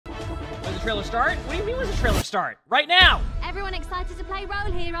trailer start? What do you mean when's the trailer start? Right now! Everyone excited to play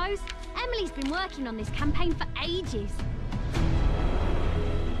Role Heroes? Emily's been working on this campaign for ages.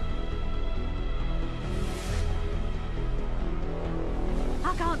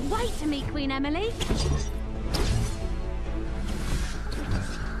 I can't wait to meet Queen Emily.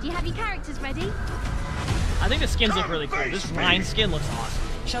 Do you have your characters ready? I think the skins look really cool. This Rhine skin looks awesome.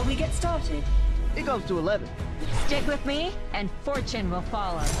 Shall we get started? It goes to 11. Stick with me, and fortune will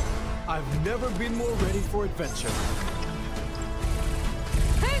follow. I've never been more ready for adventure.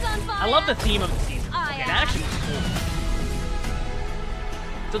 Who's on fire? I love the theme of the season. Okay, that actually looks cool.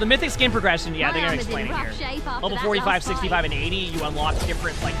 So the mythic skin progression, yeah, they're gonna explain it here. Level 45, 65, and 80, you unlock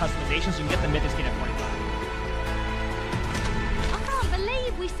different like customizations. You can get the mythic skin at 45. I can't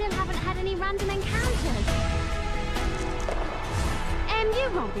believe we still haven't had any random encounters. You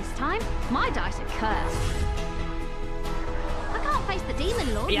roll this time. My dice are cursed. I can't face the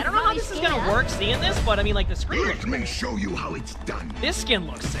Demon Lord. Yeah, I don't know how this is gonna work seeing this, but I mean, like the screen looks Let me great. show you how it's done. This skin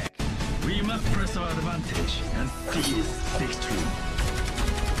looks sick. We must press our advantage and seize victory.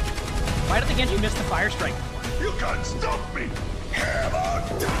 Why did they get you miss the fire strike before? You can't stop me.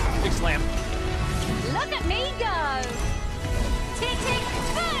 Hammer down. Big slam. Look at me go. Tick, tick,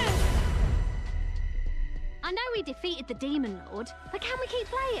 boom. I know we defeated the Demon Lord, but can we keep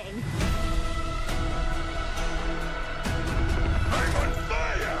playing? I'm on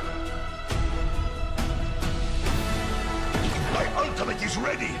fire. My ultimate is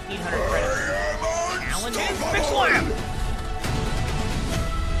ready. 1,500 credits. I am Challenge. unstoppable. Big slam.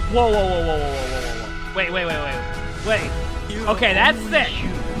 Whoa, whoa, whoa, whoa, whoa, whoa, whoa, whoa. Wait. Okay, that's sick.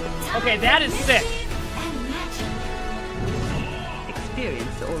 Okay, that is sick.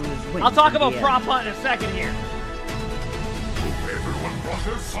 Experience always wins. I'll talk in the about end. prop hunt in a second here. Everyone brought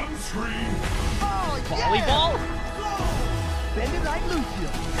their sunscreen. Volleyball? Bend it like Lucio.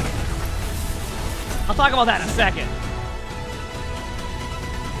 I'll talk about that in a second.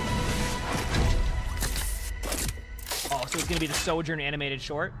 Oh, so it's gonna be the Sojourn animated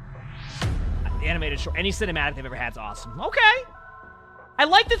short? The animated short. Any cinematic they've ever had is awesome. Okay. I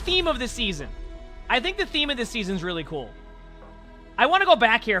like the theme of this season. I think the theme of this season is really cool. I want to go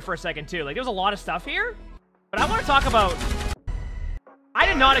back here for a second, too. Like, there's a lot of stuff here. But I want to talk about... I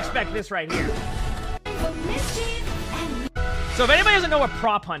did not expect this right here. So if anybody doesn't know what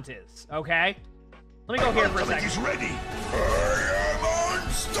prop hunt is, okay? Let me go here for a Ultimate second. is ready. I am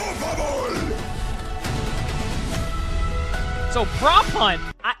unstoppable. So prop hunt,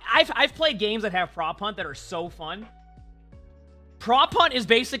 I've played games that have prop hunt that are so fun. Prop hunt is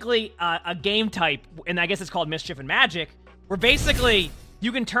basically a game type, and I guess it's called Mischief and Magic, where basically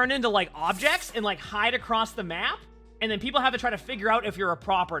you can turn into like objects and like hide across the map, and then people have to try to figure out if you're a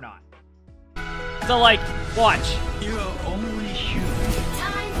prop or not. So like, watch. You are only human.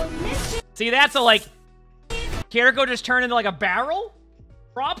 See, that's a like, Kiriko just turned into like a barrel.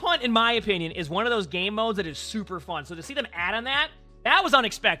 Prop hunt, in my opinion, is one of those game modes that is super fun. So to see them add on that was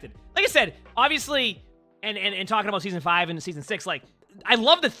unexpected. Like I said, obviously, and talking about season 5 and season 6, like I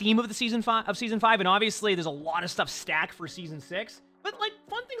love the theme of the season 5, and obviously there's a lot of stuff stacked for season 6. But like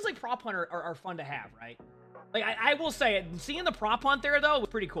fun things like prop hunt are fun to have, right? Like I will say it, seeing the prop hunt there though was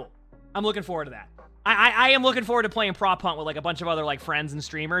pretty cool. I'm looking forward to that. I am looking forward to playing prop hunt with like a bunch of other like friends and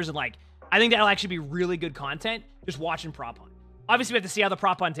streamers, and like I think that'll actually be really good content just watching prop hunt. Obviously, we have to see how the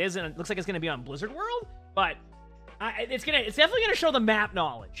prop hunt is, and it looks like it's going to be on Blizzard World, but it's definitely going to show the map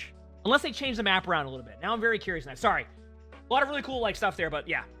knowledge, unless they change the map around a little bit. Now I'm very curious now. Sorry, a lot of really cool like stuff there, but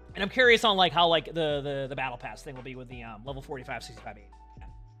yeah, and I'm curious on like how like the battle pass thing will be with the level 45, 65, 80. Yeah.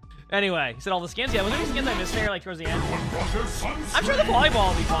 Anyway, you said all the skins. Yeah, was there any skins I missed there like towards the end? I'm sure the volleyball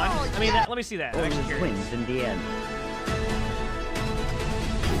will be fun. I mean, let me see that. I'm actually Always curious. wins in the end.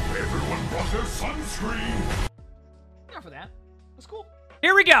 Everyone brought their sunscreen. Yeah, for that. That's cool.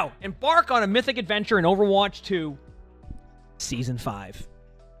 Here we go. Embark on a mythic adventure in Overwatch 2 Season 5.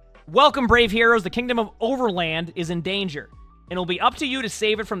 Welcome, brave heroes. The kingdom of Overland is in danger, and it'll be up to you to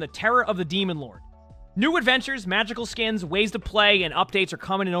save it from the terror of the Demon Lord. New adventures, magical skins, ways to play, and updates are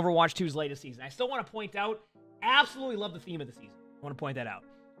coming in Overwatch 2's latest season. I still want to point out, absolutely love the theme of the season. I want to point that out.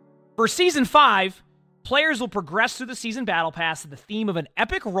 For Season 5, players will progress through the season battle pass with the theme of an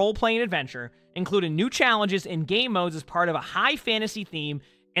epic role-playing adventure, including new challenges and game modes as part of a high fantasy theme,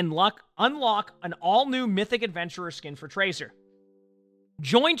 and unlock an all-new mythic adventurer skin for Tracer.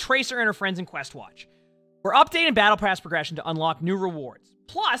 Join Tracer and her friends in Questwatch. We're updating battle pass progression to unlock new rewards.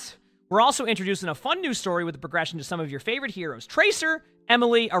 Plus, we're also introducing a fun new story with the progression to some of your favorite heroes. Tracer,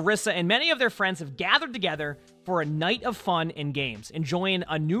 Emily, Arissa, and many of their friends have gathered together for a night of fun and games, enjoying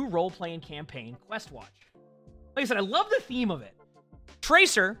a new role-playing campaign, Questwatch. Like I said, I love the theme of it.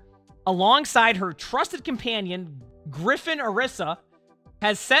 Tracer alongside her trusted companion, Griffin Orissa,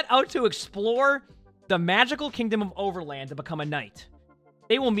 has set out to explore the magical kingdom of Overland to become a knight.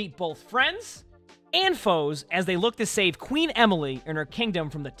 They will meet both friends and foes as they look to save Queen Emily and her kingdom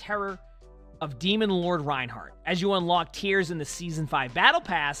from the terror of Demon Lord Reinhardt. As you unlock tiers in the Season 5 Battle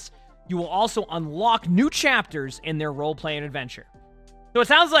Pass, you will also unlock new chapters in their role-playing adventure. So it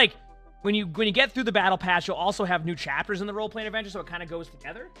sounds like when you get through the Battle Pass, you'll also have new chapters in the role-playing adventure, so it kind of goes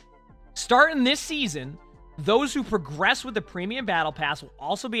together. Starting this season, those who progress with the Premium Battle Pass will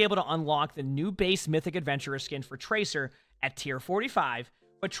also be able to unlock the new base Mythic Adventurer skin for Tracer at tier 45,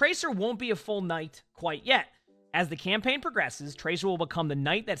 but Tracer won't be a full knight quite yet. As the campaign progresses, Tracer will become the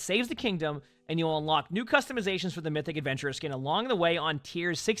knight that saves the kingdom, and you'll unlock new customizations for the Mythic Adventurer skin along the way on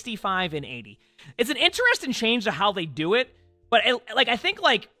tiers 65 and 80. It's an interesting change to how they do it, but I think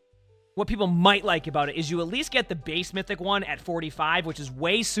what people might like about it is you at least get the base Mythic one at 45, which is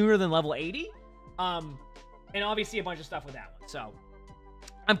way sooner than level 80. And obviously a bunch of stuff with that one. So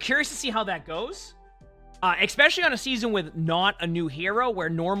I'm curious to see how that goes. Especially on a season with not a new hero, where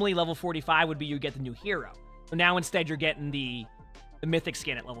normally level 45 would be you get the new hero. So now instead you're getting the Mythic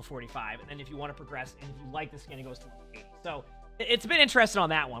skin at level 45. And then if you want to progress, and if you like the skin, it goes to level 80. So it's been interesting on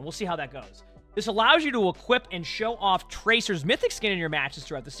that one. We'll see how that goes. This allows you to equip and show off Tracer's Mythic skin in your matches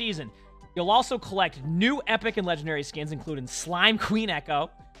throughout the season. You'll also collect new epic and legendary skins, including Slime Queen Echo,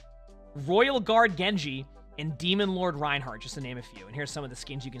 Royal Guard Genji, and Demon Lord Reinhardt, just to name a few. And here's some of the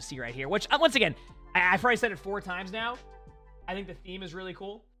skins you can see right here, which, once again, I've probably said it 4 times now. I think the theme is really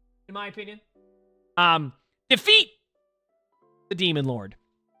cool, in my opinion. Defeat the Demon Lord.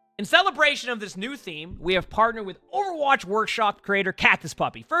 In celebration of this new theme, we have partnered with Overwatch Workshop creator Cactus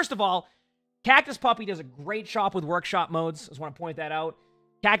Puppy. First of all, Cactus Puppy does a great job with workshop modes. I just want to point that out.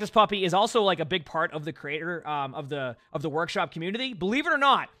 Cactus Puppy is also like a big part of the creator of the workshop community, believe it or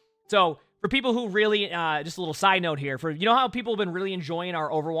not. So for people who really, just a little side note here, you know how people have been really enjoying our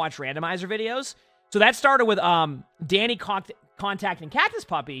Overwatch randomizer videos? So that started with Danny contacting Cactus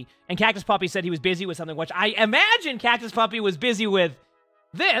Puppy, and Cactus Puppy said he was busy with something, which I imagine Cactus Puppy was busy with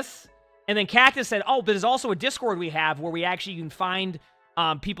this. And then Cactus said, oh, but there's also a Discord we have where we actually can find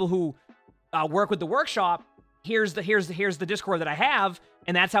people who work with the workshop. Here's the Discord that I have,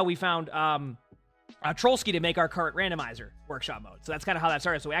 and that's how we found Trollski to make our current randomizer workshop mode. So that's kind of how that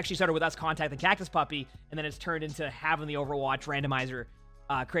started. So we actually started with us contacting Cactus Puppy, and then it's turned into having the Overwatch randomizer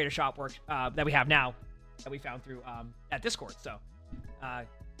creator shop work that we have now, that we found through that Discord. So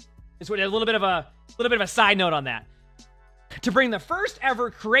it's a little bit of a side note on that. To bring the first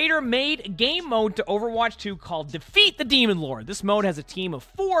ever creator-made game mode to Overwatch 2 called Defeat the Demon Lord. This mode has a team of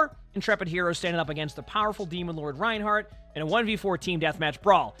 4 intrepid heroes standing up against the powerful Demon Lord Reinhardt in a 1v4 team deathmatch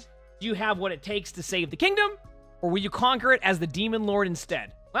brawl. Do you have what it takes to save the kingdom, or will you conquer it as the Demon Lord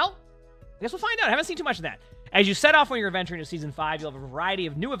instead? Well, I guess we'll find out. I haven't seen too much of that. As you set off on your adventure into Season 5, you'll have a variety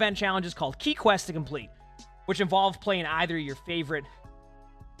of new event challenges called Key Quests to complete, which involve playing either your favorite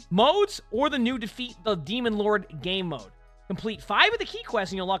modes or the new Defeat the Demon Lord game mode. Complete 5 of the key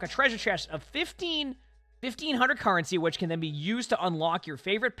quests and you'll unlock a treasure chest of 1,500 currency, which can then be used to unlock your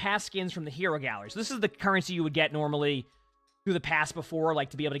favorite past skins from the hero gallery. So this is the currency you would get normally through the past before, like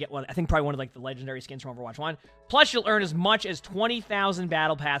to be able to get one, I think probably one of like the legendary skins from Overwatch 1. Plus, you'll earn as much as 20,000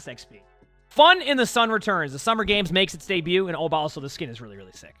 Battle Pass XP. Fun in the Sun returns. The Summer Games makes its debut, and oh, also the skin is really,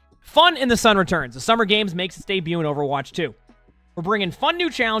 really sick. Fun in the Sun returns. The Summer Games makes its debut in Overwatch 2. We're bringing fun new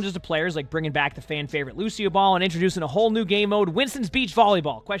challenges to players, like bringing back the fan-favorite Lucio Ball and introducing a whole new game mode, Winston's Beach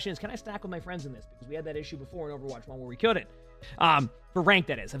Volleyball. Question is, can I stack with my friends in this? Because we had that issue before in Overwatch 1 where we couldn't. For ranked,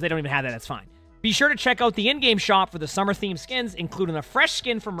 that is. If they don't even have that, that's fine. Be sure to check out the in-game shop for the summer-themed skins, including a fresh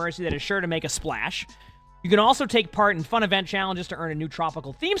skin for Mercy that is sure to make a splash. You can also take part in fun event challenges to earn a new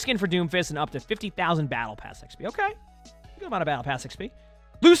tropical theme skin for Doomfist and up to 50,000 Battle Pass XP. Okay. Good amount of Battle Pass XP.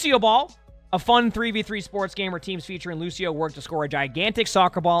 Lucio Ball. A fun 3v3 sports game where teams featuring Lucio work to score a gigantic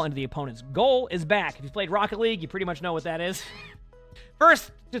soccer ball into the opponent's goal is back. If you've played Rocket League, you pretty much know what that is.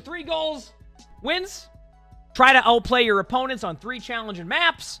 First to 3 goals wins. Try to outplay your opponents on 3 challenging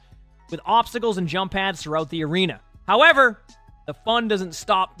maps with obstacles and jump pads throughout the arena. However, the fun doesn't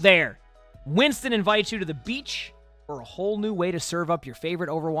stop there. Winston invites you to the beach for a whole new way to serve up your favorite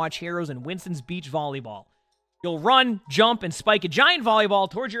Overwatch heroes in Winston's Beach Volleyball. You'll run, jump, and spike a giant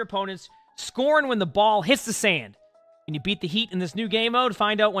volleyball towards your opponents, scoring when the ball hits the sand. Can you beat the heat in this new game mode?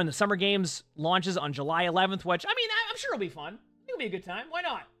 Find out when the Summer Games launches on July 11th, which, I mean, I'm sure it'll be fun. It'll be a good time. Why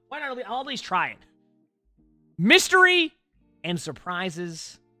not? Why not? I'll at least try it. Mystery and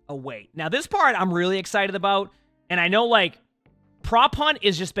surprises await. Now, this part I'm really excited about, and I know, like, Prop Hunt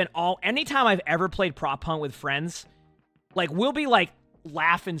has just been anytime I've ever played Prop Hunt with friends, like, we'll be, like,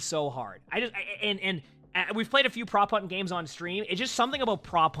 laughing so hard. We've played a few prop hunt games on stream. It's just something about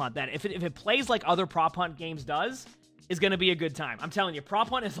prop hunt that if it plays like other prop hunt games does, is going to be a good time. I'm telling you, prop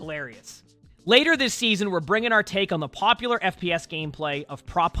hunt is hilarious. Later this season, we're bringing our take on the popular FPS gameplay of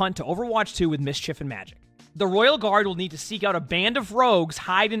prop hunt to Overwatch 2 with Mischief and Magic. The Royal Guard will need to seek out a band of rogues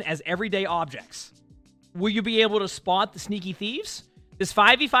hiding as everyday objects. Will you be able to spot the sneaky thieves? This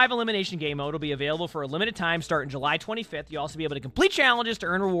 5v5 elimination game mode will be available for a limited time starting July 25th. You'll also be able to complete challenges to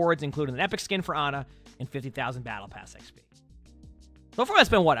earn rewards, including an epic skin for Ana and 50,000 Battle Pass XP. So far, that's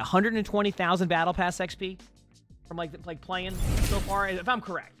been, what, 120,000 Battle Pass XP? From, like playing so far? If I'm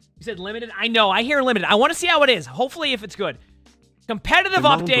correct. You said limited? I know, I hear limited. I want to see how it is. Hopefully, if it's good. Competitive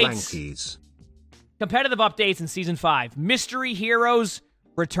updates. Competitive updates in Season 5. Mystery Heroes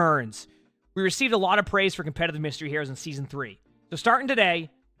returns. We received a lot of praise for competitive Mystery Heroes in Season 3. So starting today,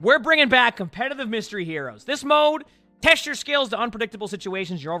 we're bringing back competitive Mystery Heroes. This mode, test your skills to unpredictable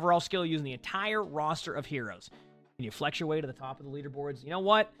situations, your overall skill using the entire roster of heroes. Can you flex your way to the top of the leaderboards? You know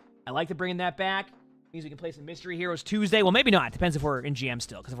what? I like to bring that back. It means we can play some Mystery Heroes Tuesday. Well, maybe not. It depends if we're in GM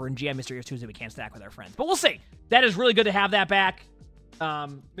still, because if we're in GM Mystery Heroes Tuesday, we can't stack with our friends. But we'll see. That is really good to have that back.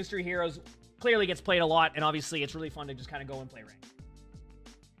 Mystery Heroes clearly gets played a lot, and obviously it's really fun to just kind of go and play ranked.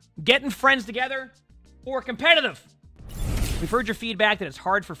 Getting friends together for competitive. We've heard your feedback that it's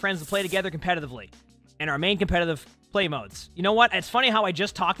hard for friends to play together competitively, and our main competitive play modes. You know what? It's funny how I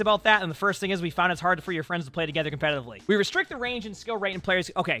just talked about that, and the first thing is we found it's hard for your friends to play together competitively. We restrict the range and skill rating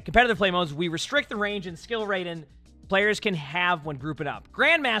players. Okay, competitive play modes. We restrict the range and skill rating players can have when grouping up.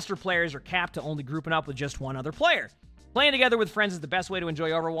 Grandmaster players are capped to only grouping up with just one other player. Playing together with friends is the best way to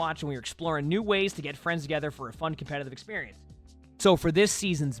enjoy Overwatch, and we are exploring new ways to get friends together for a fun competitive experience. So for this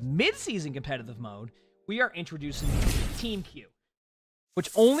season's mid-season competitive mode, we are introducing Team Q, which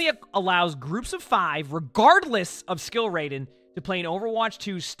only allows groups of 5, regardless of skill rating, to play an Overwatch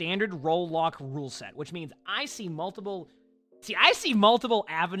 2 standard role lock rule set, which means I see multiple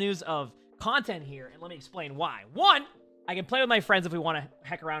avenues of content here, and let me explain why. 1, I can play with my friends if we want to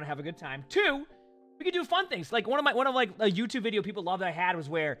heck around and have a good time. 2, we can do fun things. Like one of a YouTube video people love that I had was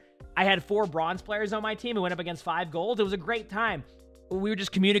where I had 4 bronze players on my team and went up against 5 golds. It was a great time. We were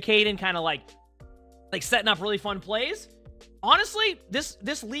just communicating, kind of like setting up really fun plays. Honestly,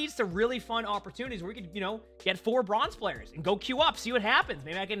 this leads to really fun opportunities where we could, you know, get 4 bronze players and go queue up, see what happens.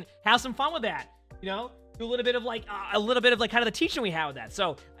 Maybe I can have some fun with that, you know, do a little bit of like kind of the teaching we have with that.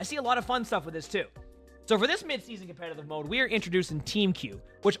 So I see a lot of fun stuff with this too. So for this mid-season competitive mode, we are introducing Team Q,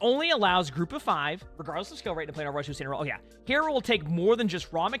 which only allows group of 5, regardless of skill rate, to play an Overwatch 2 standard role. Oh yeah, hero will take more than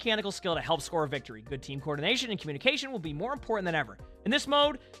just raw mechanical skill to help score a victory. Good team coordination and communication will be more important than ever. In this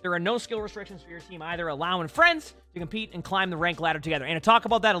mode, there are no skill restrictions for your team either, allowing friends to compete and climb the rank ladder together. And to talk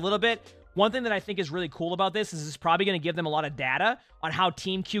about that a little bit, one thing that I think is really cool about this is it's probably going to give them a lot of data on how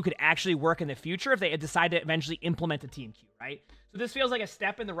Team Q could actually work in the future if they decide to eventually implement a Team Q, right? So this feels like a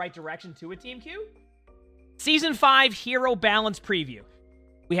step in the right direction to a Team Q. Season 5 Hero Balance Preview.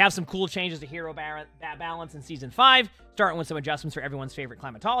 We have some cool changes to hero balance in Season 5, starting with some adjustments for everyone's favorite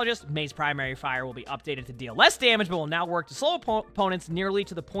climatologist. May's primary fire will be updated to deal less damage, but will now work to slow opponents nearly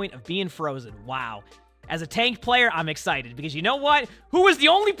to the point of being frozen. Wow. As a tank player, I'm excited, because you know what? Who is the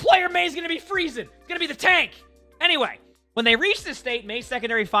only player May's going to be freezing? It's going to be the tank. Anyway, when they reach this state, May's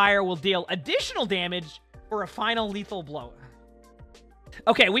secondary fire will deal additional damage for a final lethal blow.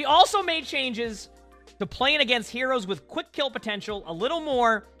 Okay, we also made changes to playing against heroes with quick kill potential, a little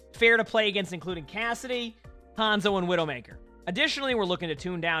more fair to play against, including Cassidy, Hanzo, and Widowmaker. Additionally, we're looking to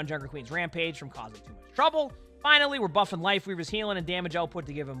tune down Junker Queen's Rampage from causing too much trouble. Finally, we're buffing Lifeweaver's healing and damage output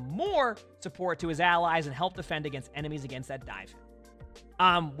to give him more support to his allies and help defend against enemies against that dive.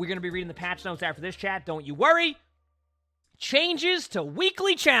 We're going to be reading the patch notes after this chat. Don't you worry. Changes to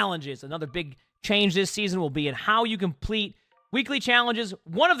weekly challenges. Another big change this season will be in how you complete weekly challenges.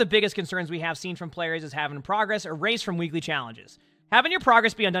 One of the biggest concerns we have seen from players is having progress erased from weekly challenges. Having your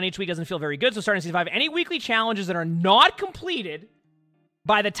progress be undone each week doesn't feel very good, so starting Season 5, any weekly challenges that are not completed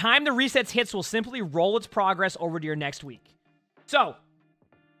by the time the resets hits will simply roll its progress over to your next week. So,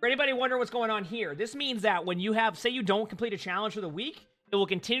 for anybody wondering what's going on here, this means that when you have, say you don't complete a challenge for the week, it will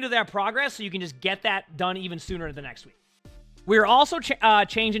continue that progress so you can just get that done even sooner the next week. We're also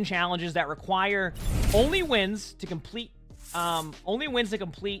changing challenges that require only wins to complete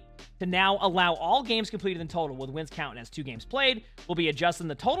to now allow all games completed in total, with wins counting as 2 games played. We'll be adjusting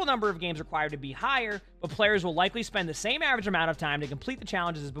the total number of games required to be higher, but players will likely spend the same average amount of time to complete the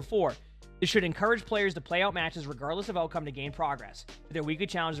challenges as before. This should encourage players to play out matches regardless of outcome to gain progress. Their weekly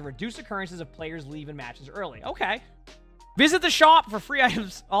challenges reduce occurrences of players leaving matches early. Okay. Visit the shop for free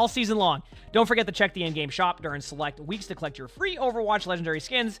items all season long. Don't forget to check the in-game shop during select weeks to collect your free Overwatch legendary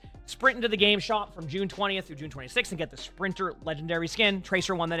skins. Sprint into the game shop from June 20th through June 26th and get the Sprinter legendary skin,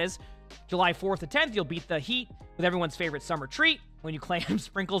 Tracer one that is. July 4th to 10th, you'll beat the heat with everyone's favorite summer treat when you claim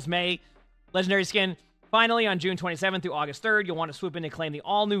Sprinkles May legendary skin. Finally, on June 27th through August 3rd, you'll want to swoop in and claim the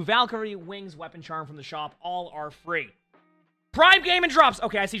all-new Valkyrie Wings weapon charm from the shop. All are free. Prime Gaming drops.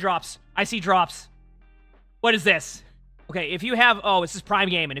 Okay, I see drops. I see drops. What is this? Okay, if you have... Oh, this is Prime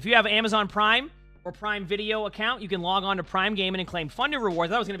Gaming. If you have Amazon Prime or Prime Video account, you can log on to Prime Gaming and claim fun new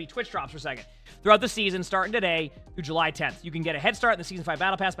rewards. That was going to be Twitch drops for a second. Throughout the season, starting today through July 10th. You can get a head start in the Season 5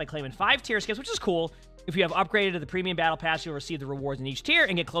 Battle Pass by claiming 5 tier skips, which is cool. If you have upgraded to the Premium Battle Pass, you'll receive the rewards in each tier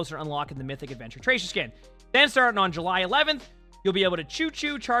and get closer to unlocking the Mythic Adventure Tracer skin. Then, starting on July 11th, you'll be able to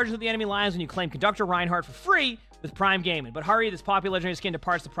choo-choo charge into the enemy lines when you claim Conductor Reinhardt for free with Prime Gaming. But hurry, this popular legendary skin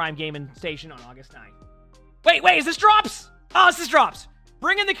departs the Prime Gaming station on August 9th. Wait, is this drops? Oh, this is drops.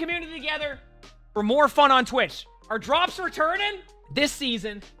 Bringing the community together for more fun on Twitch. Are drops returning? This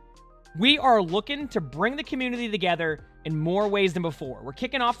season, we are looking to bring the community together in more ways than before. We're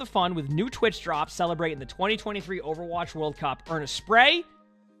kicking off the fun with new Twitch drops celebrating the 2023 Overwatch World Cup. Earn a spray,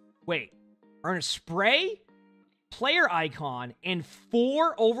 player icon, and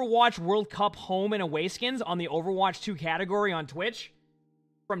 4 Overwatch World Cup home and away skins on the Overwatch 2 category on Twitch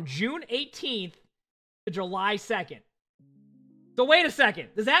from June 18th to July 2nd. So wait a second.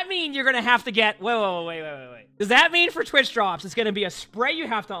 Does that mean you're going to have to get... Wait. Does that mean for Twitch drops, it's going to be a spray you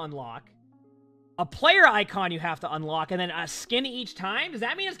have to unlock, a player icon you have to unlock, and then a skin each time? Does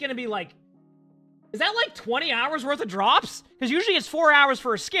that mean it's going to be like... Is that like 20 hours worth of drops? Because usually it's 4 hours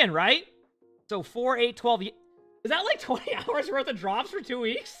for a skin, right? So 4, 8, 12... Is that like 20 hours worth of drops for 2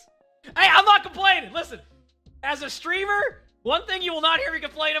 weeks? Hey, I'm not complaining. Listen, as a streamer, one thing you will not hear me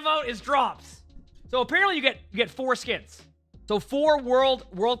complain about is drops. So apparently you get 4 skins. So 4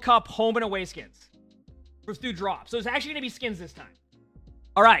 World Cup home and away skins through drops. So it's actually going to be skins this time.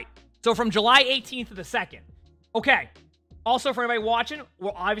 All right. So from July 18th to the 2nd. Okay. Also, for anybody watching,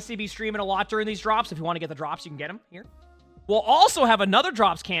 we'll obviously be streaming a lot during these drops. If you want to get the drops, you can get them here. We'll also have another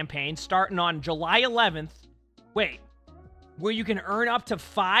drops campaign starting on July 11th. Where you can earn up to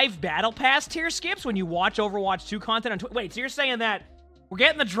 5 Battle Pass tier skips when you watch Overwatch 2 content on Twitch. Wait, so you're saying that we're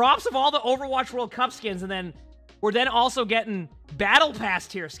getting the drops of all the Overwatch World Cup skins, and then we're then also getting Battle Pass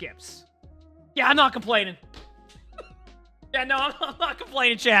tier skips? Yeah, I'm not complaining. Yeah, no, I'm not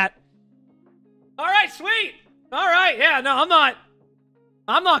complaining, chat. All right, sweet. All right, yeah, no,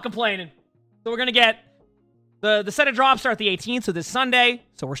 I'm not complaining. So we're going to get the set of drops start the 18th, so this Sunday.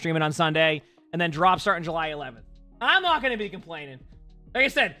 So we're streaming on Sunday. And then drops starting July 11th. I'm not going to be complaining. Like I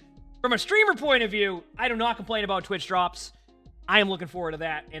said, from a streamer point of view, I do not complain about Twitch drops. I am looking forward to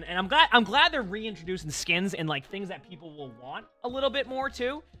that. And I'm glad they're reintroducing skins and like things that people will want a little bit more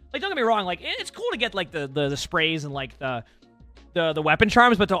too. Like, don't get me wrong, like it's cool to get like the sprays and like the weapon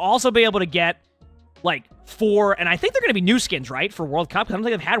charms, but to also be able to get like 4, and I think they're going to be new skins, right, for World Cup? I don't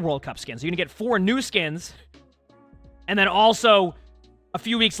think they've had World Cup skins. So you're going to get 4 new skins. And then also, a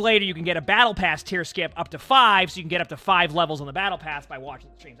few weeks later, you can get a Battle Pass tier skip up to 5, so you can get up to 5 levels on the Battle Pass by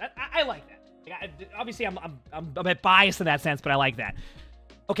watching the streams. I like that. Like, obviously, I'm a bit biased in that sense, but I like that.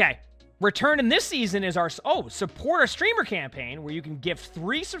 Okay, returning this season is our support a streamer campaign, where you can gift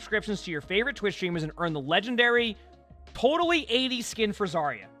 3 subscriptions to your favorite Twitch streamers and earn the legendary Totally 80 skin for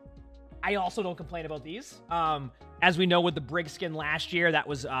Zarya. I also don't complain about these. As we know with the Brig skin last year, that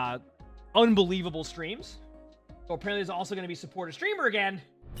was unbelievable streams. So apparently there's also going to be support a streamer again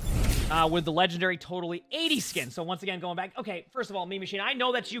with the legendary Totally 80 skin. So once again, going back. Okay, first of all, Meme Machine, I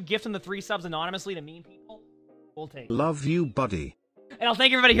know that you gifting the 3 subs anonymously to meme people. We'll take it. Love you, buddy. And I'll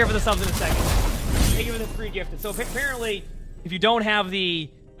thank everybody here for the subs in a second. Thank you for the free gifted. So apparently, if you don't have the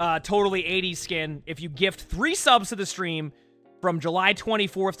Totally 80 skin, if you gift 3 subs to the stream from July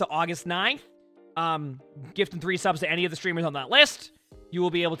 24th to August 9th, gifting 3 subs to any of the streamers on that list, you will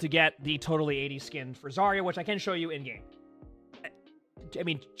be able to get the Totally 80 skin for Zarya, which I can show you in-game. I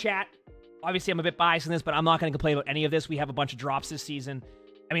mean, chat, obviously I'm a bit biased in this, but I'm not going to complain about any of this. We have a bunch of drops this season.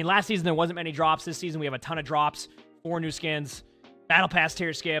 I mean, last season there wasn't many drops. This season we have a ton of drops, 4 new skins, Battle Pass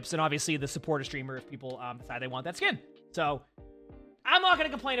tier skips, and obviously the supporter streamer if people decide they want that skin. So, I'm not going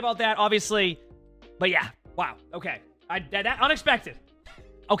to complain about that, obviously. But yeah, wow, okay. That unexpected.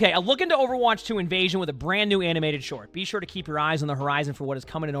 Okay, a look into Overwatch 2 Invasion with a brand new animated short. Be sure to keep your eyes on the horizon for what is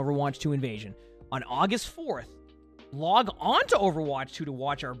coming in Overwatch 2 Invasion. On August 4th, log on to Overwatch 2 to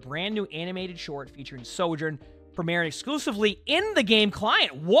watch our brand new animated short featuring Sojourn, premiering exclusively in the game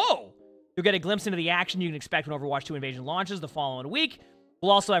client. Whoa! You'll get a glimpse into the action you can expect when Overwatch 2 Invasion launches the following week.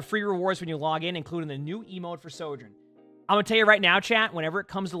 We'll also have free rewards when you log in, including the new emote for Sojourn. I'm going to tell you right now, chat, whenever it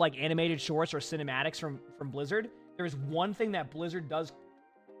comes to like animated shorts or cinematics from Blizzard, there is one thing that Blizzard does.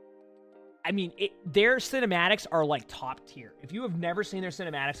 I mean, their cinematics are like top tier. If you have never seen their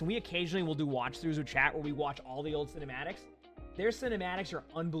cinematics, and we occasionally will do watch throughs with chat where we watch all the old cinematics, their cinematics are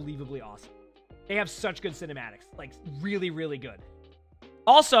unbelievably awesome. They have such good cinematics, like really, really good.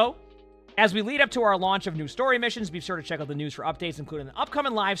 Also, as we lead up to our launch of new story missions, be sure to check out the news for updates, including the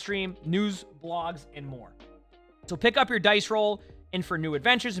upcoming live stream, news, blogs, and more. So pick up your dice roll in for new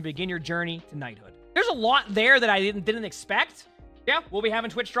adventures and begin your journey to knighthood. There's a lot there that I didn't expect. Yeah, we'll be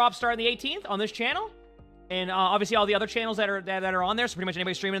having Twitch drops starting the 18th on this channel. And obviously all the other channels that are on there. So pretty much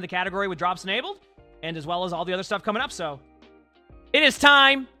anybody streaming in the category with drops enabled. And as well as all the other stuff coming up. So it is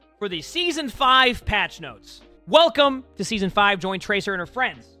time for the Season 5 patch notes. Welcome to Season 5. Join Tracer and her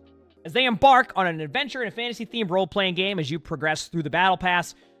friends as they embark on an adventure in a fantasy-themed role-playing game. As you progress through the battle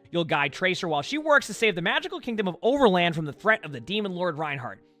pass, you'll guide Tracer while she works to save the magical kingdom of Overland from the threat of the Demon Lord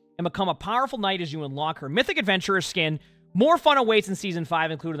Reinhardt. And become a powerful knight as you unlock her mythic adventurer skin. More fun awaits in Season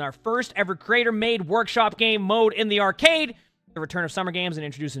 5, including our first ever creator-made workshop game mode in the arcade, the return of summer games, and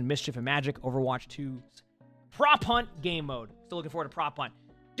introducing Mischief and Magic, Overwatch 2's Prop Hunt game mode. Still looking forward to Prop Hunt.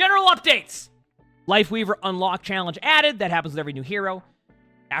 General updates! Lifeweaver Unlock Challenge added. That happens with every new hero.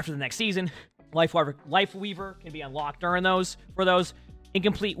 After the next season, Lifeweaver can be unlocked during those. For those,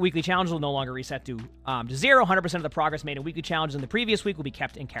 incomplete weekly challenges will no longer reset to 0. 100% of the progress made in weekly challenges in the previous week will be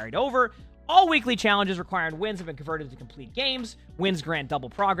kept and carried over. All weekly challenges requiring wins have been converted to complete games. Wins grant double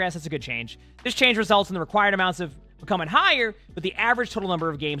progress. That's a good change. This change results in the required amounts of becoming higher, but the average total number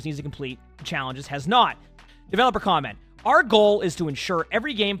of games needs to complete the challenges has not. Developer comment. Our goal is to ensure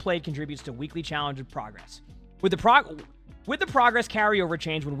every game played contributes to weekly challenge progress. With the progress carryover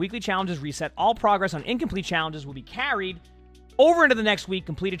change, when weekly challenges reset, all progress on incomplete challenges will be carried over into the next week.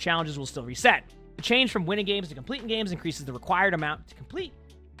 Completed challenges will still reset. The change from winning games to completing games increases the required amount to complete,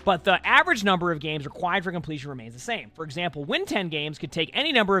 but the average number of games required for completion remains the same. For example, win 10 games could take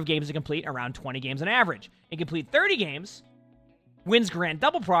any number of games to complete, around 20 games on average. And complete 30 games, wins grant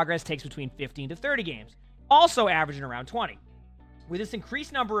double progress takes between 15 to 30 games, also averaging around 20. With this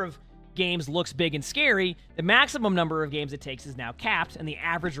increased number of games looks big and scary, the maximum number of games it takes is now capped, and the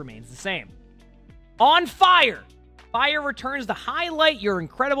average remains the same. On Fire! Fire returns to highlight your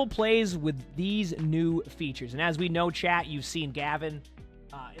incredible plays with these new features. And as we know, chat, you've seen Gavin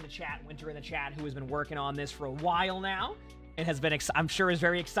in the chat, Winter in the chat, who has been working on this for a while now, and has been, I'm sure, is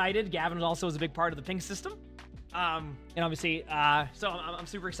very excited. Gavin also is a big part of the ping system. And obviously, so I'm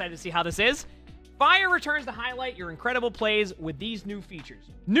super excited to see how this is. Fire returns to highlight your incredible plays with these new features.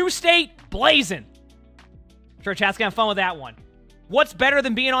 New state, blazing. I'm sure chat's gonna have fun with that one. What's better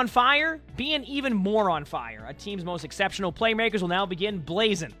than being on fire? Being even more on fire. A team's most exceptional playmakers will now begin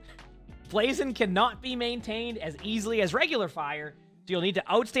blazing. Blazing cannot be maintained as easily as regular fire, so you'll need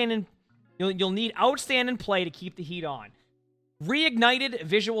outstanding play to keep the heat on. Reignited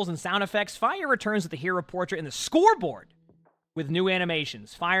visuals and sound effects. Fire returns with the hero portrait and the scoreboard with new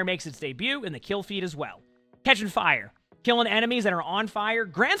animations. Fire makes its debut in the kill feed as well. Catching fire. Killing enemies that are on fire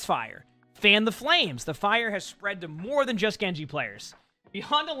grants fire. Fan the flames. The fire has spread to more than just Genji players.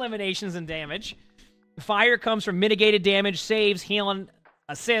 Beyond eliminations and damage, the fire comes from mitigated damage, saves, healing,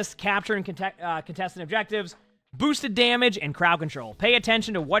 assists, capturing contested objectives, boosted damage, and crowd control. Pay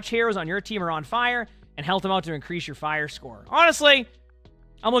attention to which heroes on your team are on fire and help them out to increase your fire score. Honestly,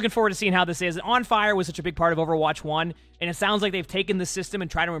 I'm looking forward to seeing how this is. On Fire was such a big part of Overwatch 1, and it sounds like they've taken the system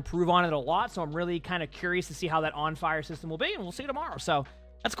and tried to improve on it a lot, so I'm really kind of curious to see how that On Fire system will be, and we'll see tomorrow. So,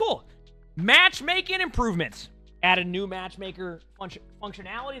 that's cool. Matchmaking improvements. Added new matchmaker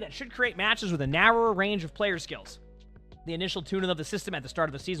functionality that should create matches with a narrower range of player skills. The initial tuning of the system at the start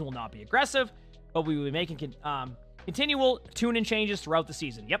of the season will not be aggressive, but we will be making continual tune-in changes throughout the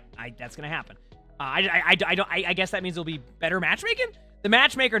season. Yep, that's going to happen. I guess that means there'll be better matchmaking? The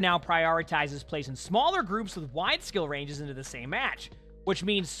matchmaker now prioritizes placing smaller groups with wide skill ranges into the same match, which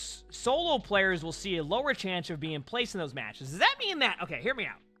means solo players will see a lower chance of being placed in those matches. Does that mean that... Okay, hear me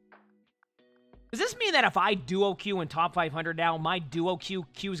out. Does this mean that if I duo queue in top 500 now, my duo queue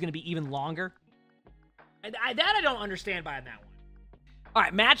is going to be even longer? That I don't understand by that one. All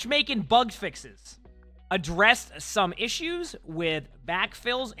right, matchmaking bug fixes. Addressed some issues with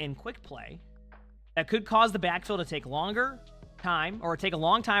backfills and quick play that could cause the backfill to take longer time, or take a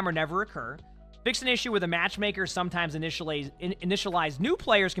long time or never occur. Fixed an issue where the matchmaker sometimes initialize new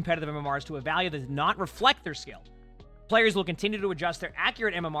players' competitive MMRs to a value that does not reflect their skill. Players will continue to adjust their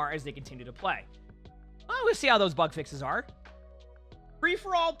accurate MMR as they continue to play. Oh, we'll see how those bug fixes are.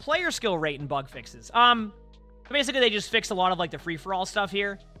 Free-for-all player skill rate and bug fixes. Basically, they just fixed a lot of, like, the free-for-all stuff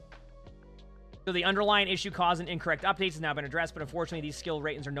here. So the underlying issue causing incorrect updates has now been addressed, but unfortunately these skill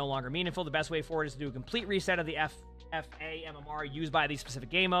ratings are no longer meaningful. The best way forward is to do a complete reset of the FA MMR used by these specific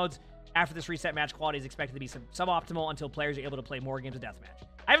game modes. After this reset, match quality is expected to be suboptimal until players are able to play more games of deathmatch.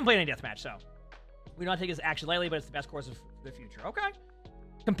 I haven't played any deathmatch, so we don't take this action lightly, but it's the best course of the future. Okay.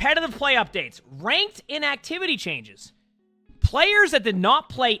 Competitive play updates. Ranked inactivity changes. Players that did not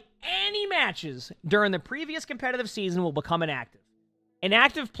play any matches during the previous competitive season will become inactive.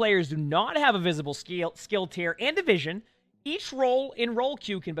 Inactive players do not have a visible skill tier and division. Each role in role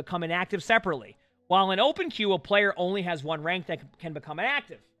queue can become inactive separately, while in open queue, a player only has one rank that can become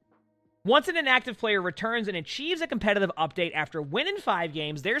inactive. Once an inactive player returns and achieves a competitive update after winning 5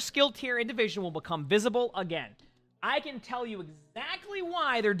 games, their skill tier and division will become visible again. I can tell you exactly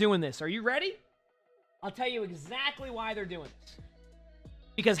why they're doing this. Are you ready? I'll tell you exactly why they're doing this.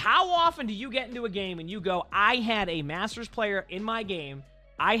 Because how often do you get into a game and you go, I had a Masters player in my game,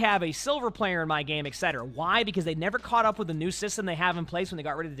 I have a Silver player in my game, etc. Why? Because they never caught up with the new system they have in place when they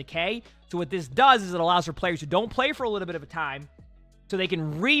got rid of the decay. So what this does is it allows for players who don't play for a little bit of a time, so they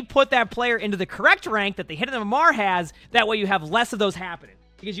can re-put that player into the correct rank that the hidden MMR has. That way you have less of those happening.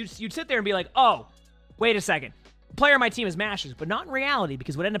 Because you'd sit there and be like, oh, wait a second. The player on my team is Masters, but not in reality,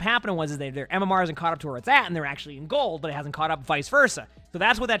 because what ended up happening was their MMR hasn't caught up to where it's at, and they're actually in gold, but it hasn't caught up vice versa. So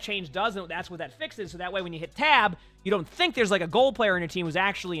that's what that change does, and that's what that fixes. So that way when you hit tab, you don't think there's like a gold player on your team who's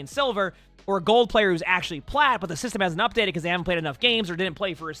actually in silver, or a gold player who's actually plat, but the system hasn't updated because they haven't played enough games or didn't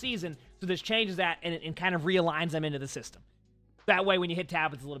play for a season. So this changes that and kind of realigns them into the system. That way when you hit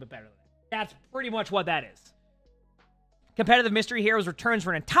tab, it's a little bit better than that. That's pretty much what that is. Competitive Mystery Heroes returns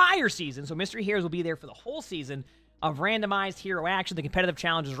for an entire season, so Mystery Heroes will be there for the whole season of randomized hero action. The competitive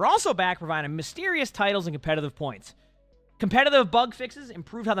challenges are also back, providing mysterious titles and competitive points. Competitive bug fixes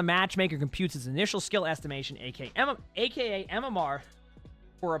improved how the matchmaker computes its initial skill estimation, aka MMR,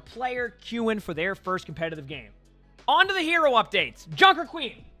 for a player queuing for their first competitive game. On to the hero updates. Junker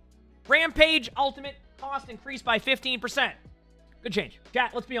Queen. Rampage Ultimate cost increased by 15%. Good change.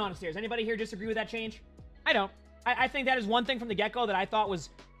 Chat, let's be honest here. Does anybody here disagree with that change? I don't. I think that is one thing from the get-go that I thought was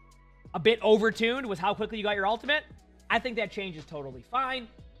a bit overtuned, was how quickly you got your ultimate. I think that change is totally fine.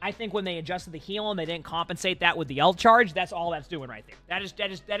 I think when they adjusted the heal and they didn't compensate that with the ult charge, that's all that's doing right there.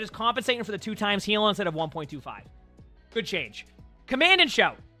 That is compensating for the 2 times heal instead of 1.25. Good change. Command and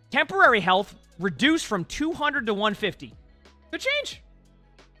Shout. Temporary health reduced from 200 to 150. Good change.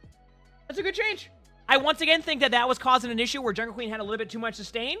 That's a good change. I once again think that was causing an issue where Junker Queen had a little bit too much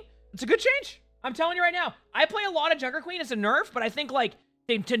sustain. It's a good change. I'm telling you right now. I play a lot of Junker Queen. It's a nerf, but I think, like,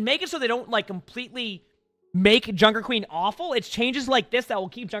 to make it so they don't, like, completely make Junker Queen awful, it's changes like this that will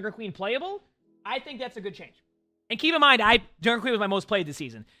keep Junker Queen playable. I think that's a good change. And keep in mind, Junker Queen was my most played this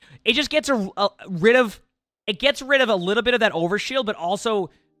season. It just gets rid of a little bit of that overshield, but also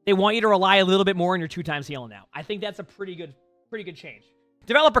they want you to rely a little bit more on your 2 times healing now. I think that's a pretty good change.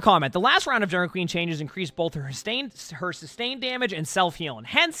 Developer comment. The last round of Junker Queen changes increased both her sustained damage and self-healing.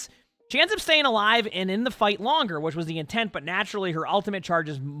 Hence, she ends up staying alive and in the fight longer, which was the intent, but naturally her ultimate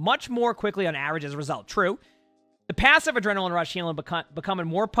charges much more quickly on average as a result. True. The passive Adrenaline Rush healing becoming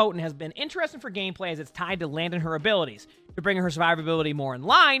more potent has been interesting for gameplay as it's tied to landing her abilities. To bring her survivability more in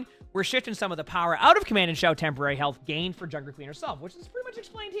line, we're shifting some of the power out of Command and Shout temporary health gained for Junker Queen herself, which is pretty much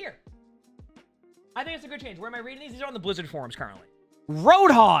explained here. I think it's a good change. Where am I reading these? These are on the Blizzard forums currently.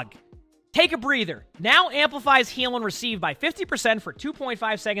 Roadhog. Take a breather. Now amplifies healing received by 50% for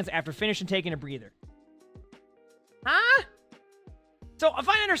 2.5 seconds after finishing taking a breather. Huh? So if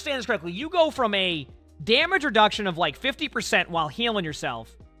I understand this correctly, you go from a damage reduction of like 50% while healing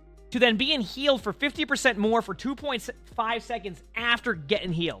yourself to then being healed for 50% more for 2.5 seconds after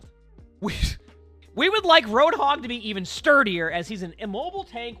getting healed. We would like Roadhog to be even sturdier, as he's an immobile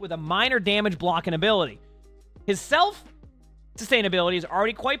tank with a minor damage blocking ability. His self-sustainability is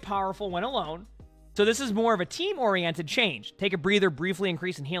already quite powerful when alone, so this is more of a team-oriented change. Take a breather, briefly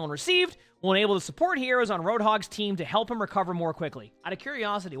increasing healing received will enable the support heroes on Roadhog's team to help him recover more quickly. Out of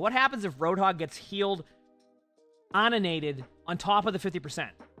curiosity, what happens if Roadhog gets healed, onated, on top of the 50%?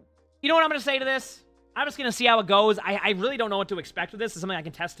 You know what I'm going to say to this? I'm just going to see how it goes. I really don't know what to expect with this. It's something I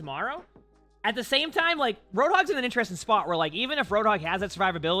can test tomorrow. At the same time, like, Roadhog's in an interesting spot where, like, even if Roadhog has that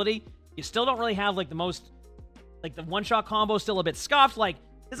survivability, you still don't really have, like, the most, like, the one-shot combo is still a bit scuffed. Like,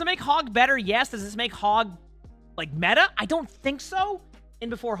 does it make Hog better? Yes. Does this make Hog, like, meta? I don't think so. And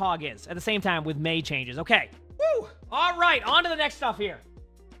before Hog is. At the same time, with May changes. Okay. Woo! All right, on to the next stuff here.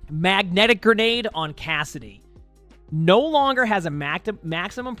 Magnetic Grenade on Cassidy. No longer has a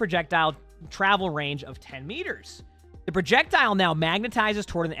maximum projectile travel range of 10 meters. The projectile now magnetizes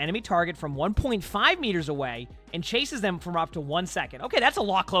toward an enemy target from 1.5 meters away and chases them for up to 1 second. Okay, that's a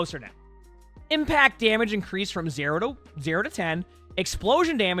lot closer now. Impact damage increased from 0 to 10.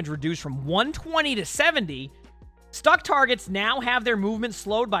 Explosion damage reduced from 120 to 70. Stuck targets now have their movement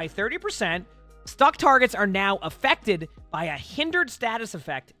slowed by 30%. Stuck targets are now affected by a hindered status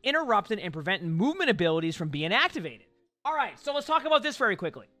effect, interrupting and preventing movement abilities from being activated. All right, so let's talk about this very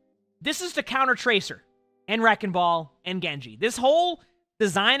quickly. This is to counter Tracer and Wrecking Ball and Genji. This whole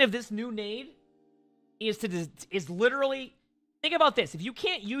design of this new nade is literally... Think about this. If you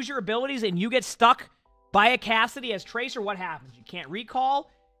can't use your abilities and you get stuck by a Cassidy as Tracer, what happens? You can't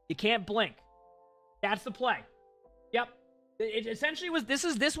recall. You can't blink. That's the play. Yep. It essentially was... This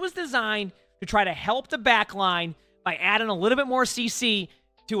was designed to try to help the backline by adding a little bit more CC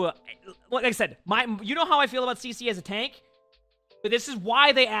to a... Like I said, you know how I feel about CC as a tank? But this is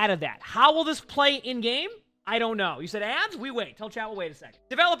why they added that. How will this play in-game? I don't know. You said ads? We wait. Tell chat we'll wait a second.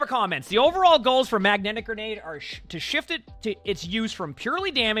 Developer comments. The overall goals for Magnetic Grenade are to shift it to its use from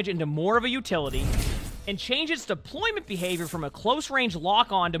purely damage into more of a utility, and change its deployment behavior from a close-range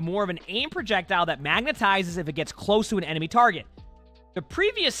lock-on to more of an aim projectile that magnetizes if it gets close to an enemy target. The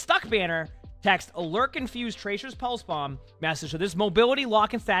previous stuck banner text alert confused Tracer's Pulse Bomb message, so this mobility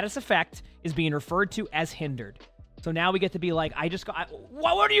lock and status effect is being referred to as hindered. So now we get to be like,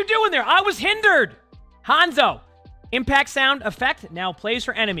 what are you doing there? I was hindered! Hanzo. Impact sound effect now plays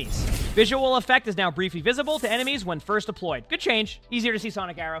for enemies. Visual effect is now briefly visible to enemies when first deployed. Good change. Easier to see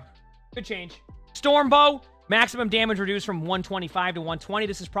Sonic Arrow. Good change. Storm Bow. Maximum damage reduced from 125 to 120.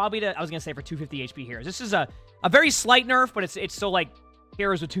 This is probably I was going to say for 250 HP heroes. This is a very slight nerf, but it's so like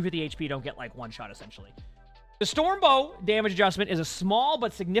heroes with 250 HP don't get like one shot essentially. The Storm Bow damage adjustment is a small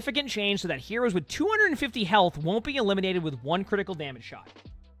but significant change so that heroes with 250 health won't be eliminated with one critical damage shot.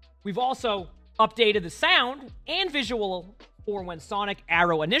 We've also updated the sound and visual for when Sonic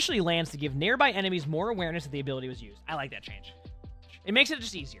Arrow initially lands to give nearby enemies more awareness that the ability was used. I like that change. It makes it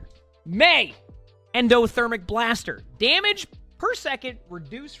just easier. May. Endothermic Blaster. Damage per second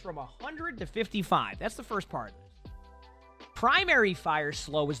reduced from 100 to 55. That's the first part. Primary fire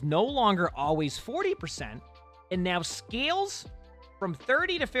slow is no longer always 40%, and now scales from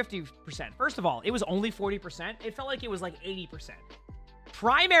 30 to 50%. First of all, it was only 40%. It felt like it was like 80%.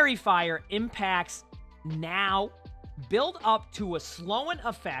 Primary fire impacts now build up to a slowing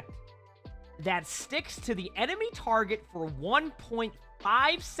effect that sticks to the enemy target for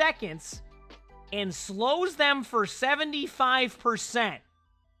 1.5 seconds and slows them for 75%.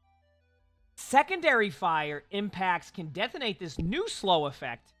 Secondary fire impacts can detonate this new slow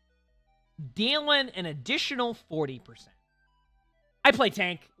effect, dealing an additional 40%. I play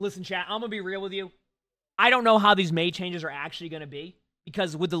tank. Listen, chat, I'm going to be real with you. I don't know how these May changes are actually going to be.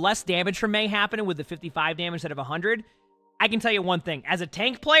 Because with the less damage from May happening, with the 55 damage instead of 100, I can tell you one thing. As a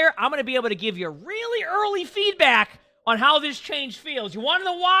tank player, I'm going to be able to give you really early feedback on how this change feels. You want to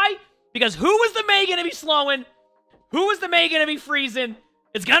know why? Because who is the May going to be slowing? Who is the May going to be freezing?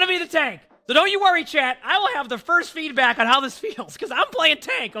 It's going to be the tank. So don't you worry, chat. I will have the first feedback on how this feels, because I'm playing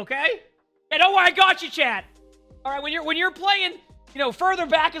tank, okay? Yeah, don't worry, I got you, chat. All right, when you're playing, further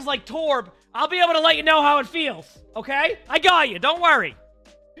back is like Torb, I'll be able to let you know how it feels, okay? I got you. Don't worry.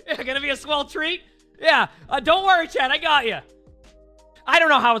 Gonna be a swell treat? Yeah. Don't worry, chat. I got you. I don't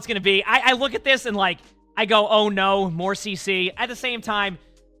know how it's gonna be. I look at this and, like, I go, oh no, more CC. At the same time,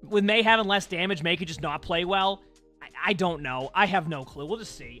 with May having less damage, May could just not play well. I don't know. I have no clue. We'll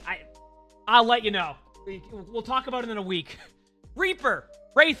just see. I'll let you know. We'll talk about it in a week. Reaper.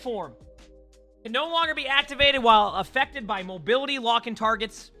 Wraith form. Can no longer be activated while affected by mobility, lock-in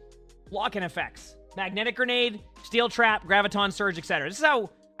targets, lock-in effects. Magnetic Grenade, Steel Trap, Graviton Surge, etc. This is how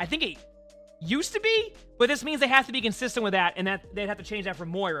I think it used to be, but this means they have to be consistent with that, and that they'd have to change that from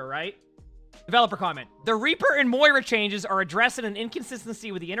Moira, right? Developer comment. The Reaper and Moira changes are addressing an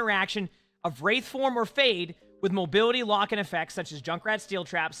inconsistency with the interaction of Wraith form or Fade with mobility lock-in effects such as Junkrat's Steel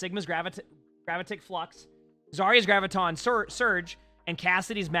Trap, Sigma's Gravitic Flux, Zarya's Graviton Surge, and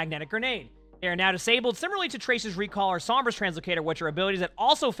Cassidy's Magnetic Grenade. They are now disabled similarly to Trace's Recall or Sombra's Translocator, which are abilities that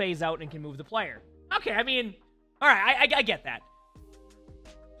also phase out and can move the player. Okay, I mean, alright, I get that.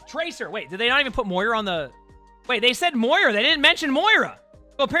 Tracer, wait, did they not even put Moira on the... Wait, they said Moira, they didn't mention Moira!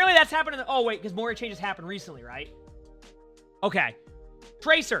 So apparently that's happened in the... Oh, wait, because Moira changes happened recently, right? Okay.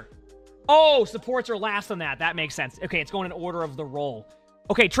 Tracer. Oh, supports are last on that. That makes sense. Okay, it's going in order of the roll.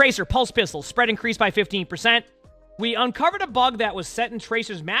 Okay, Tracer, Pulse Pistol, spread increased by 15%. We uncovered a bug that was set in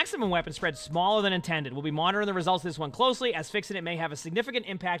Tracer's maximum weapon spread smaller than intended. We'll be monitoring the results of this one closely, as fixing it may have a significant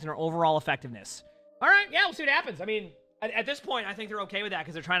impact on our overall effectiveness. All right, yeah, we'll see what happens. I mean, at this point, I think they're okay with that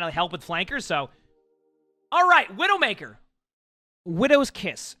because they're trying to help with flankers, so... All right, Widowmaker. Widow's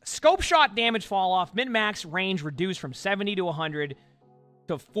Kiss. Scope shot damage fall off. Min-max range reduced from 70 to 100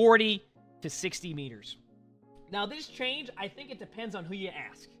 to 40 to 60 meters. Now, this change, I think it depends on who you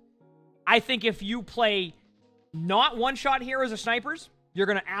ask. I think if you play not one-shot heroes or snipers, you're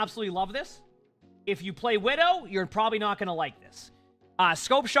going to absolutely love this. If you play Widow, you're probably not going to like this.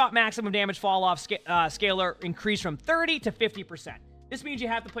 Scope shot maximum damage fall-off scalar increased from 30 to 50%. This means you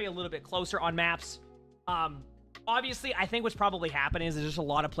have to play a little bit closer on maps. Obviously, I think what's probably happening is there's just a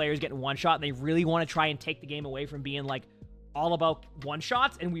lot of players getting one-shot, and they really want to try and take the game away from being, like, all about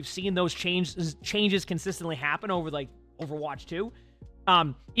one-shots, and we've seen those changes consistently happen over, like, Overwatch 2.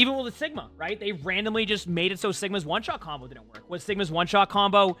 Even with the Sigma, right? They randomly just made it so Sigma's one-shot combo didn't work. Was Sigma's one-shot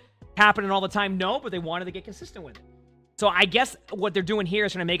combo happening all the time? No, but they wanted to get consistent with it. So I guess what they're doing here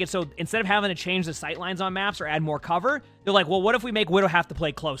is trying to make it so instead of having to change the sightlines on maps or add more cover, they're like, well, what if we make Widow have to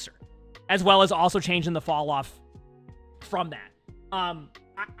play closer? As well as also changing the fall-off from that.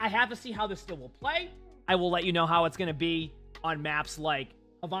 I have to see how this still will play. I will let you know how it's going to be on maps like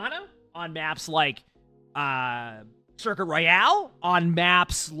Havana, on maps like Circuit Royale, on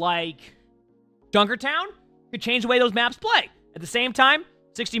maps like Junkertown. Could change the way those maps play. At the same time,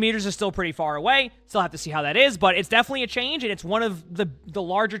 60 meters is still pretty far away. Still have to see how that is, but it's definitely a change, and it's one of the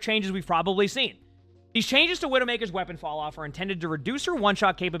larger changes we've probably seen. These changes to Widowmaker's weapon fall-off are intended to reduce her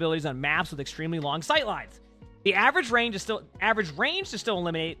one-shot capabilities on maps with extremely long sightlines. The average range to still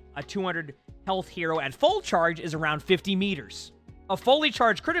eliminate a 200 health hero at full charge is around 50 meters. A fully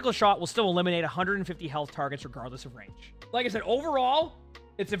charged critical shot will still eliminate 150 health targets regardless of range. Like I said, overall,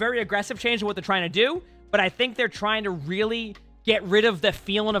 it's a very aggressive change in what they're trying to do, but I think they're trying to really get rid of the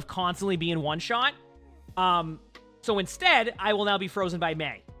feeling of constantly being one-shot. So instead, I will now be frozen by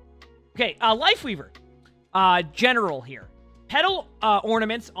May. Okay, Lifeweaver. General here. Petal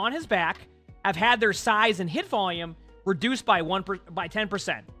ornaments on his back have had their size and hit volume reduced by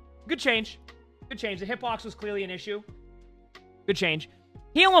 10%. Good change. Good change. The hitbox was clearly an issue. Good change.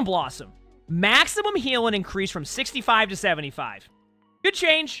 Healing Blossom. Maximum healing increased from 65 to 75. Good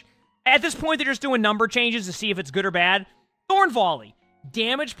change. At this point, they're just doing number changes to see if it's good or bad. Thorn Volley.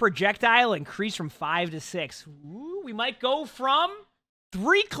 Damage projectile increased from 5 to 6. Ooh, we might go from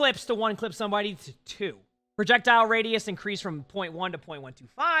 3 clips to 1 clip somebody to 2. Projectile radius increased from 0.1 to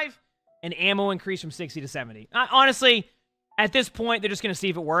 0.125. And ammo increased from 60 to 70. Honestly, at this point, they're just going to see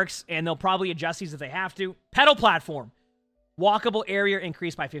if it works, and they'll probably adjust these if they have to. Pedal Platform. Walkable area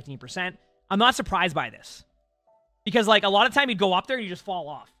increased by 15%. I'm not surprised by this. Because, like, a lot of time you'd go up there and you just fall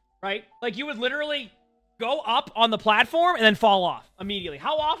off, right? Like, you would literally go up on the platform and then fall off immediately.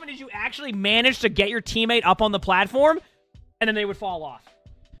 How often did you actually manage to get your teammate up on the platform and then they would fall off?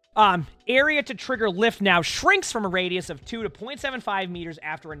 Area to trigger lift now shrinks from a radius of 2 to 0.75 meters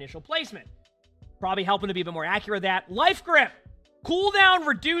after initial placement. Probably helping to be a bit more accurate that. Life Grip. Cooldown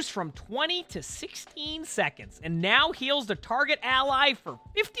reduced from 20 to 16 seconds and now heals the target ally for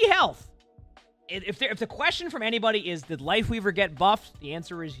 50 health. If the question from anybody is, did Lifeweaver get buffed? The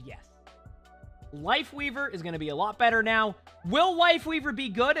answer is yes. Lifeweaver is going to be a lot better now. Will Lifeweaver be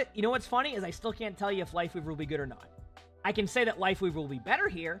good? You know what's funny is I still can't tell you if Lifeweaver will be good or not. I can say that Lifeweaver will be better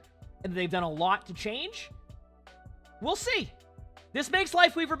here, and they've done a lot to change. We'll see. This makes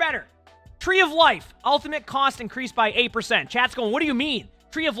Lifeweaver better. Tree of Life. Ultimate cost increased by 8%. Chat's going, what do you mean?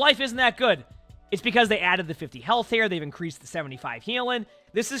 Tree of Life isn't that good. It's because they added the 50 health here. They've increased the 75 healing.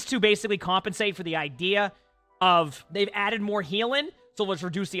 This is to basically compensate for the idea of they've added more healing, so let's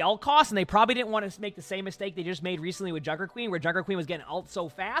reduce the ult cost, and they probably didn't want to make the same mistake they just made recently with Junker Queen, where Junker Queen was getting ult so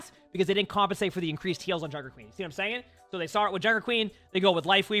fast because they didn't compensate for the increased heals on Junker Queen. See what I'm saying? So they saw it with Junker Queen, they go with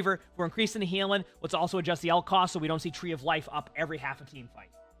Lifeweaver, we're increasing the healing, let's also adjust the ult cost so we don't see Tree of Life up every half a team fight,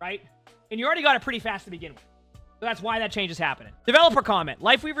 right? And you already got it pretty fast to begin with. So that's why that change is happening. Developer comment.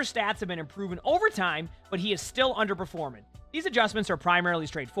 Lifeweaver's stats have been improving over time, but he is still underperforming. These adjustments are primarily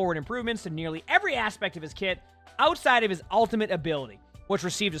straightforward improvements to nearly every aspect of his kit outside of his ultimate ability, which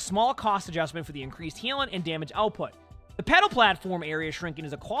received a small cost adjustment for the increased healing and damage output. The pedal platform area shrinking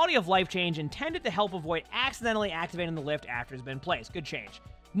is a quality of life change intended to help avoid accidentally activating the lift after it's been placed. Good change.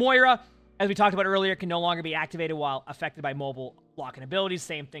 Moira, as we talked about earlier, can no longer be activated while affected by mobile locking abilities.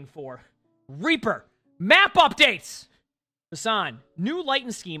 Same thing for Reaper. Map updates! Hassan, new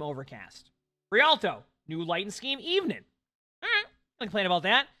lighting scheme Overcast. Rialto, new lighting scheme Evening. Don't complain about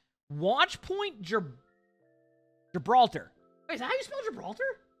that. Watch Point Gibraltar. Wait, is that how you spell Gibraltar?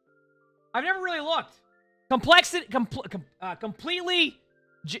 I've never really looked. Complexity, completely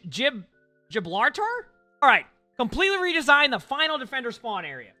Gibraltar? Alright, completely redesigned the final defender spawn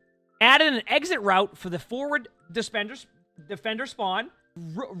area. Added an exit route for the forward defender spawn.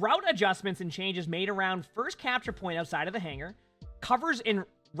 Route adjustments and changes made around first capture point outside of the hangar. Covers and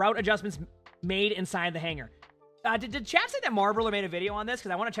route adjustments made inside the hangar. Did chat say that Marbler made a video on this?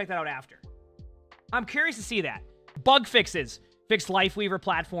 Because I want to check that out after. I'm curious to see that. Bug fixes. Fixed Lifeweaver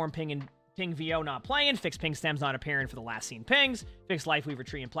platform ping and ping VO not playing. Fixed ping stems not appearing for the last seen pings. Fixed Lifeweaver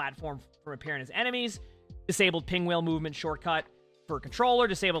tree and platform from appearing as enemies. Disabled ping wheel movement shortcut for controller.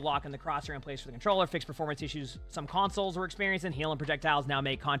 Disabled lock in the crosshair in place for the controller. Fixed performance issues some consoles were experiencing. Heal and projectiles now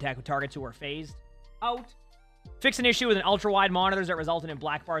make contact with targets who are phased out. Fix an issue with an ultra-wide monitors that resulted in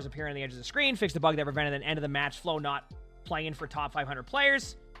black bars appearing on the edge of the screen. Fix the bug that prevented an end of the match flow not playing for top 500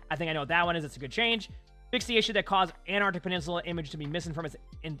 players. I think I know what that one is. It's a good change. Fix the issue that caused Antarctic Peninsula image to be missing from its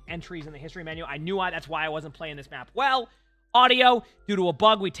entries in the history menu. I knew that's why I wasn't playing this map well. Audio. Due to a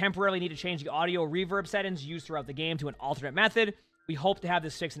bug, we temporarily need to change the audio reverb settings used throughout the game to an alternate method. We hope to have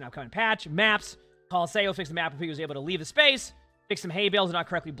this fixed in an upcoming patch. Maps. Coliseo fixed the map where he was able to leave the space. Fix some hay bales and not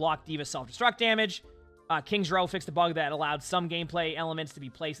correctly block Diva's self-destruct damage. King's Row fixed a bug that allowed some gameplay elements to be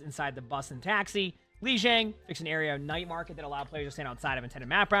placed inside the bus and taxi. Lijiang fixed an area of night market that allowed players to stand outside of intended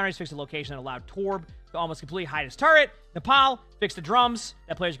map boundaries. Fixed a location that allowed Torb to almost completely hide his turret. Nepal fixed the drums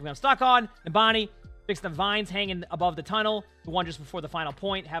that players can become stuck on. Nabani fixed the vines hanging above the tunnel, the one just before the final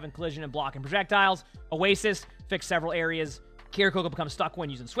point, having collision and blocking projectiles. Oasis fixed several areas Kiriko could become stuck when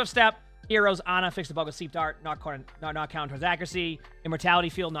using Swift Step. Heroes, Ana fixed the bug with Sleep Dart, not counting towards accuracy. Immortality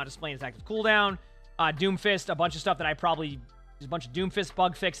Field not displaying its active cooldown. Doomfist, a bunch of stuff that there's a bunch of Doomfist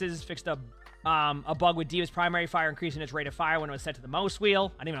bug fixes. Fixed a bug with Diva's primary fire, increasing its rate of fire when it was set to the most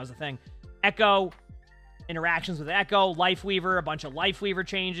wheel. I didn't even know it was a thing. Echo, interactions with Echo. Lifeweaver, a bunch of Lifeweaver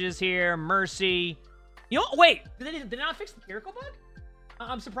changes here. Mercy. You know, wait, did they not fix the Kiriko bug?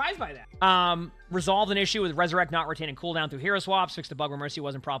 I'm surprised by that. Resolved an issue with Resurrect not retaining cooldown through hero swaps. Fixed a bug where Mercy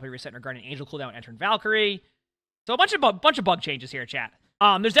wasn't properly reset regarding Angel cooldown entering Valkyrie. So a bunch of bug changes here, chat.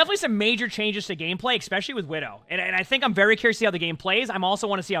 There's definitely some major changes to gameplay, especially with Widow. And I think I'm very curious to see how the game plays. I also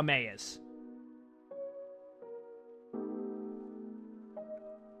want to see how Mei is.